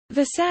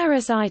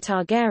Viserys I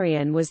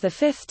Targaryen was the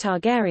fifth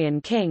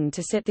Targaryen king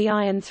to sit the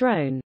Iron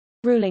Throne,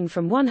 ruling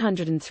from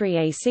 103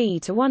 AC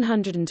to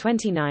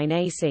 129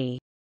 AC.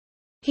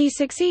 He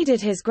succeeded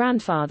his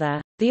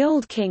grandfather, the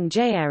old King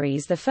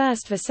Jaehaerys I.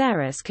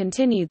 Viserys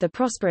continued the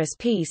prosperous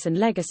peace and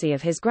legacy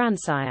of his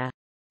grandsire,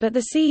 but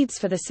the seeds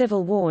for the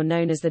civil war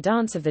known as the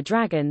Dance of the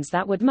Dragons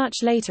that would much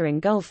later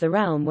engulf the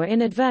realm were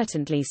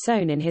inadvertently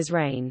sown in his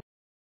reign.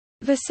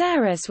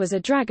 Viserys was a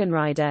dragon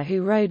rider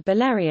who rode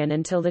Balerion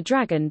until the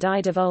dragon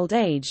died of old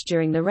age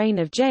during the reign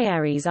of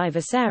Jaehaerys I.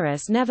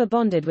 Viserys never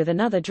bonded with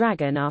another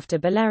dragon after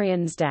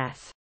Balerion's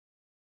death.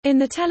 In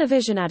the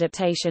television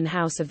adaptation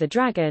House of the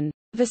Dragon,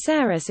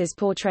 Viserys is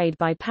portrayed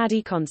by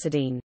Paddy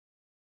Considine.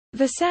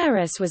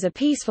 Viserys was a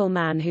peaceful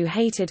man who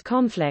hated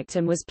conflict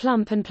and was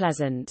plump and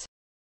pleasant.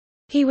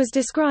 He was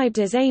described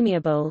as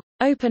amiable,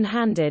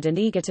 open-handed and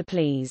eager to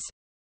please.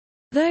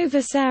 Though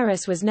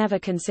Viserys was never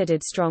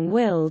considered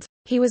strong-willed,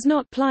 he was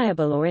not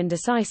pliable or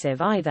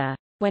indecisive either.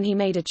 When he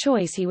made a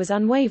choice he was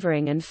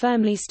unwavering and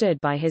firmly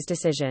stood by his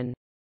decision.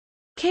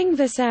 King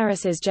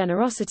Viserys's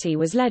generosity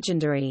was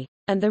legendary,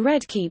 and the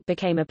Red Keep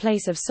became a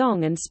place of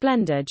song and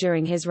splendor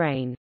during his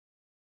reign.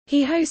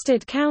 He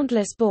hosted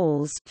countless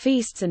balls,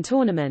 feasts and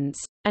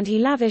tournaments, and he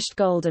lavished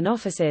gold and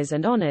offices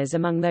and honors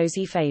among those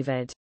he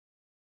favored.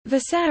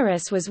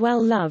 Viserys was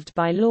well loved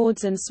by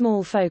lords and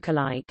small folk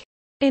alike.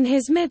 In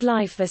his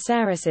midlife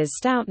Viserys's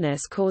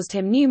stoutness caused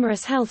him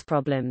numerous health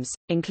problems,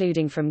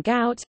 including from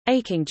gout,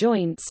 aching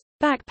joints,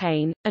 back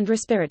pain, and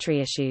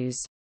respiratory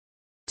issues.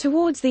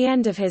 Towards the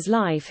end of his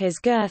life his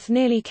girth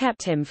nearly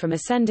kept him from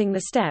ascending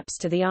the steps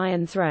to the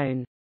Iron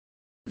Throne.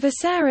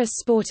 Viserys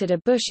sported a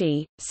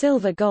bushy,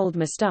 silver-gold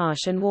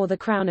moustache and wore the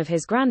crown of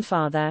his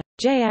grandfather,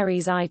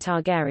 Jaehaerys I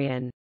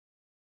Targaryen.